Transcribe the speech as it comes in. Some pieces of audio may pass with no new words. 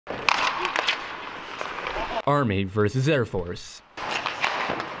Army versus Air Force.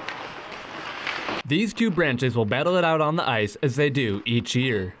 These two branches will battle it out on the ice as they do each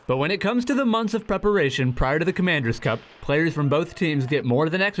year. But when it comes to the months of preparation prior to the Commander's Cup, players from both teams get more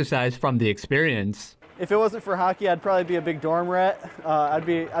than exercise from the experience. If it wasn't for hockey, I'd probably be a big dorm rat. I'd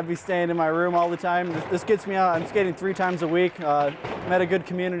be staying in my room all the time. This gets me out. I'm skating 3 times a week. Met a good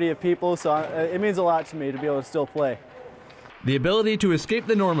community of people, so it means a lot to me to be able to still play. The ability to escape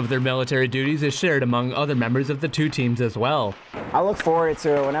the norm of their military duties is shared among other members of the two teams as well. I look forward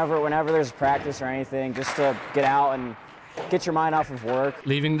to it whenever there's practice or anything, just to get out and get your mind off of work.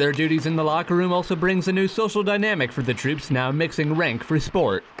 Leaving their duties in the locker room also brings a new social dynamic for the troops, now mixing rank for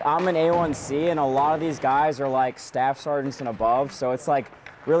sport. I'm an A1C, and a lot of these guys are like staff sergeants and above, so it's like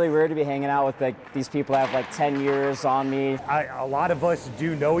really weird to be hanging out with these people that have like 10 years on me. A lot of us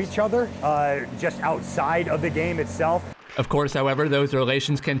do know each other just outside of the game itself. Of course, however, those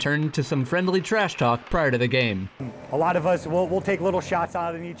relations can turn to some friendly trash talk prior to the game. A lot of us will take little shots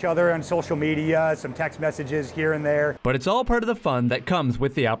out at each other on social media, some text messages here and there. But it's all part of the fun that comes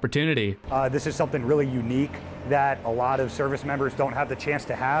with the opportunity. This is something really unique that a lot of service members don't have the chance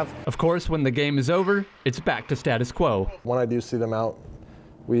to have. Of course, when the game is over, it's back to status quo. When I do see them out,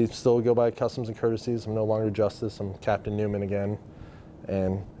 we still go by customs and courtesies. I'm no longer Justice, I'm Captain Newman again.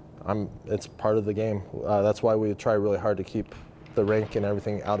 And it's part of the game. That's why we try really hard to keep the rank and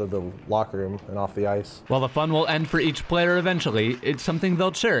everything out of the locker room and off the ice. While the fun will end for each player eventually, it's something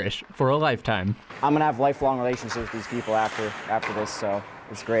they'll cherish for a lifetime. I'm gonna have lifelong relationships with these people after this, so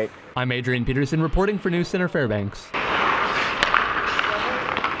it's great. I'm Adrian Peterson reporting for News Center Fairbanks.